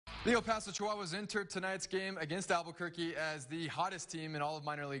The El Paso Chihuahuas entered tonight's game against Albuquerque as the hottest team in all of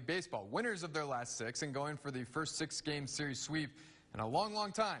minor league baseball. Winners of their last 6 and going for the first 6-game series sweep in a long,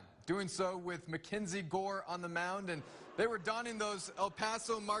 long time. Doing so with Mackenzie Gore on the mound, and they were donning those El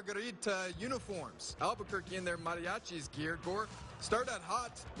Paso Margarita uniforms. Albuquerque in their mariachis gear. Gore started out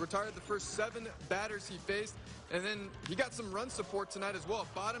hot, retired the first 7 batters he faced, and then he got some run support tonight as well.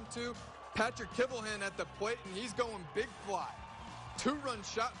 Bottom 2, Patrick Kivelhan at the plate, and he's going big fly. 2-run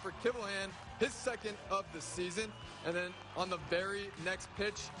shot for Kivelhan, his second of the season. And then on the very next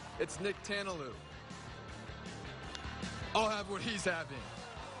pitch, it's Nick Tanalou. I'll have what he's having.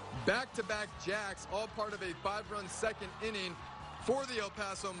 Back-to-back jacks, all part of a 5-run second inning for the El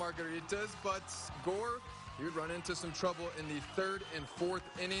Paso Margaritas. But Gore, he would run into some trouble in the 3rd and 4th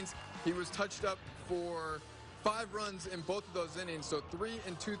innings. He was touched up for 5 runs in both of those innings. So 3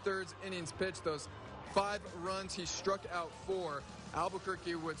 2/3 innings pitched. Those 5 runs he struck out 4.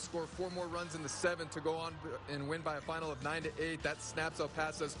 Albuquerque would score 4 more runs in the 7th to go on and win by a final of 9-8. That snaps El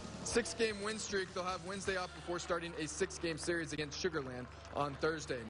Paso's 6-game win streak. They'll have Wednesday off before starting a 6-game series against Sugar Land on Thursday.